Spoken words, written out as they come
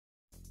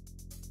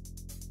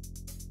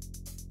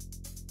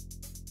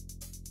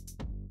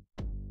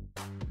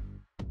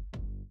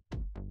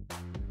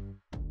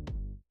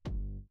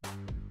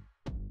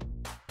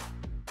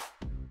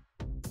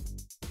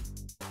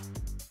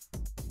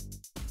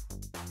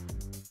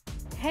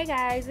Hey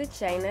guys,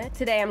 it's Shaina.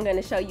 Today I'm going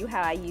to show you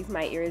how I use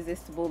my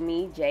Irresistible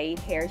Me Jade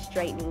Hair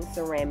Straightening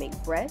Ceramic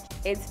Brush.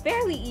 It's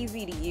fairly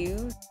easy to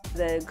use.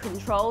 The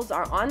controls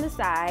are on the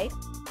side.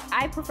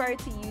 I prefer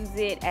to use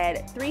it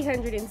at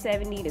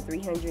 370 to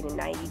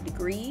 390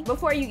 degrees.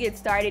 Before you get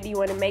started, you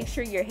want to make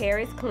sure your hair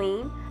is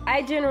clean.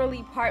 I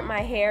generally part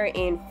my hair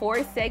in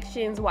 4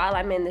 sections while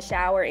I'm in the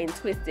shower and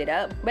twist it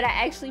up, but I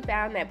actually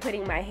found that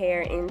putting my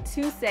hair in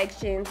 2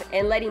 sections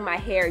and letting my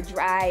hair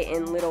dry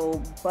in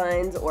little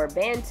buns or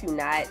bantu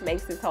knots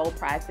makes this whole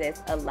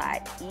process a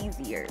lot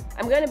easier.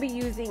 I'm going to be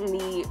using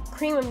the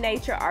Cream of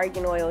Nature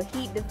Argan Oil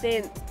Heat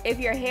Defense. If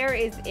your hair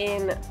is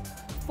in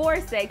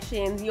 4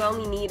 sections, you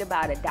only need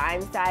about a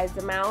dime-sized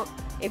amount.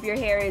 If your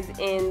hair is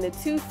in the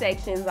 2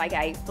 sections, like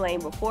I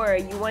explained before,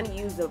 you want to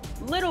use a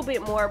little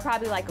bit more,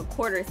 probably like a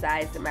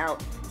quarter-sized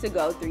amount to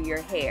go through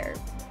your hair.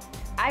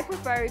 I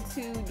prefer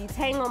to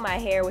detangle my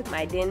hair with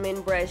my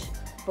Denman brush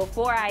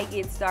before I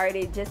get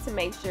started, just to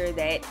make sure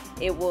that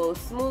it will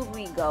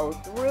smoothly go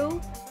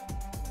through.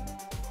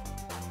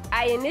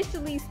 I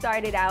initially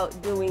started out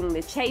doing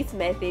the chase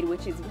method,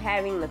 which is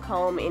having the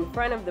comb in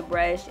front of the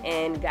brush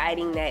and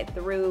guiding that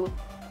through.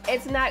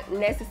 It's not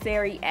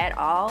necessary at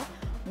all.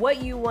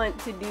 What you want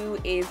to do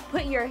is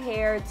put your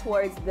hair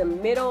towards the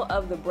middle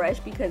of the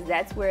brush because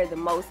that's where the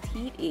most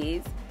heat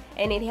is.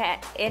 And it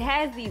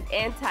has these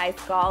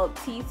anti-scald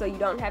teeth, so you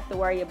don't have to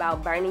worry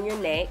about burning your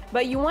neck.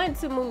 But you want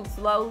to move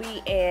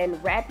slowly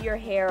and wrap your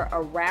hair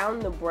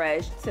around the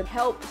brush to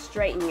help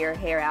straighten your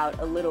hair out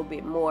a little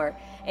bit more.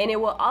 And it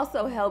will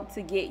also help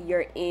to get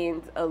your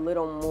ends a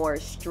little more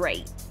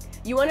straight.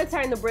 You want to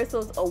turn the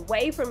bristles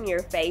away from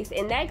your face,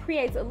 and that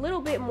creates a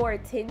little bit more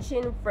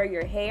tension for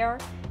your hair.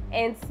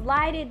 And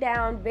slide it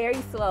down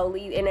very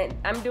slowly, and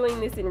I'm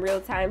doing this in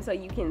real time so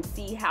you can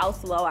see how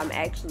slow I'm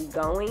actually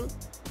going.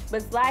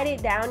 But slide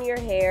it down your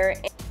hair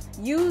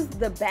and use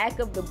the back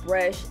of the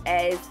brush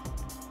as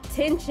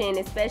tension,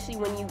 especially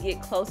when you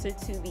get closer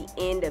to the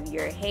end of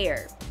your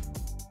hair.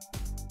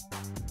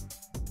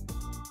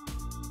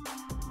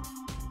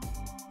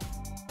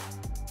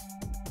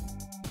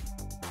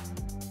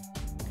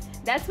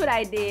 That's what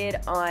I did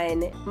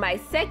on my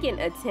second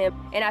attempt,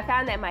 and I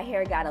found that my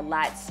hair got a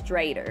lot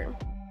straighter.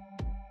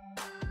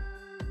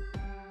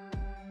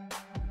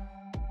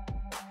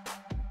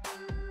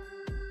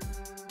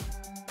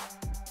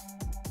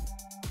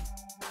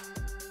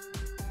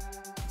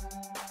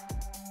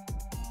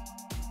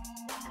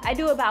 I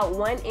do about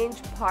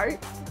 1-inch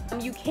parts.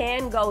 You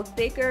can go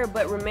thicker,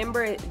 but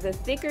remember, the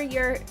thicker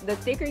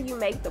you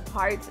make the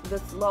parts, the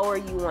slower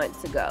you want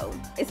to go,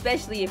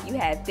 especially if you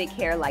have thick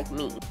hair like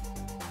me.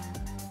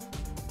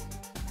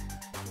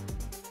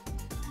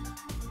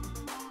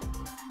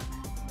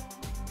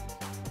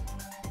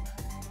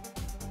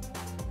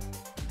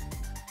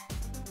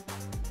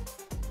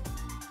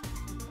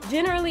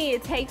 Generally,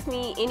 it takes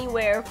me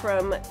anywhere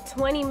from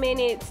 20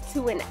 minutes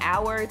to an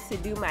hour to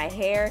do my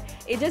hair.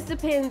 It just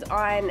depends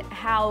on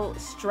how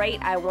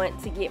straight I want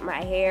to get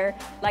my hair.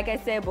 Like I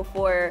said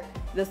before,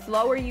 the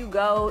slower you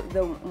go,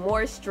 the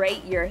more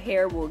straight your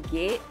hair will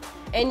get.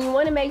 And you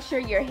want to make sure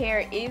your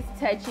hair is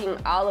touching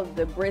all of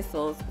the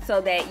bristles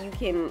so that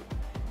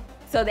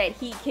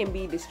heat can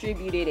be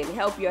distributed and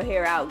help your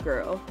hair out,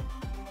 girl.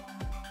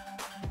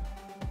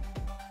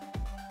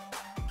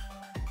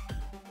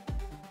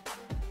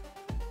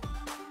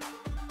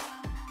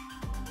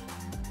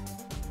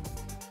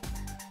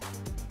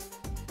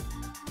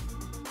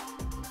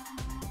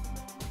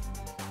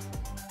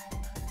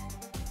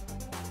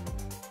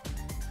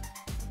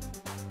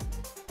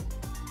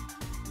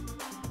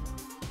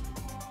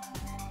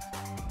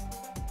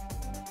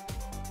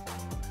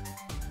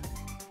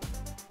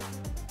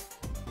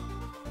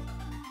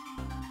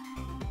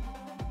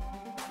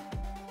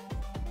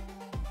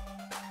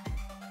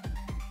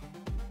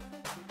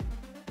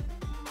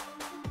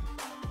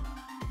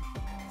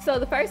 So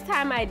the first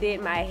time I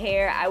did my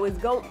hair, I was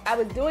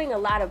doing a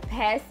lot of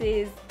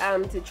passes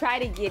to try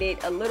to get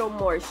it a little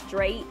more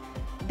straight.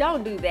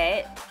 Don't do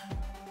that.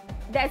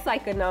 That's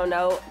like a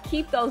no-no.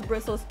 Keep those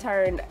bristles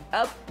turned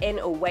up and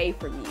away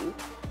from you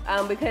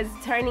because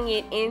turning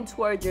it in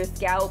towards your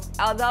scalp,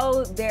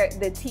 although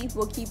the teeth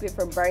will keep it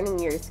from burning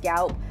your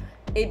scalp,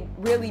 it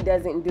really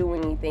doesn't do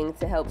anything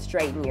to help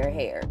straighten your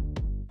hair.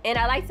 And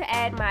I like to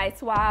add my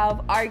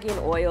Suave Argan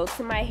Oil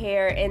to my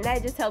hair, and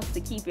that just helps to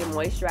keep it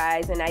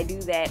moisturized, and I do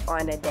that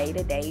on a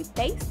day-to-day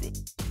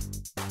basis.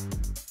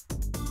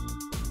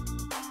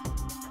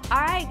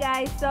 Alright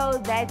guys, so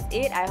that's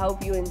it. I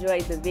hope you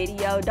enjoyed the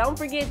video. Don't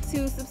forget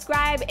to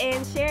subscribe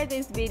and share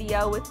this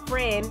video with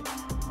friends.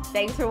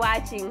 Thanks for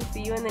watching.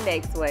 See you in the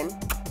next one.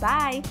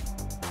 Bye!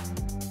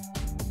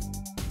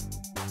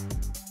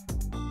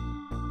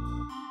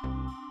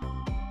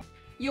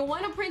 You'll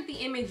want to print the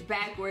image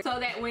backwards so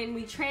that when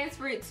we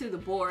transfer it to the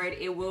board,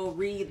 it will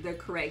read the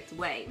correct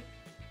way.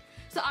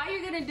 So all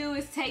you're going to do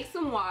is take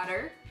some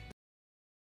water,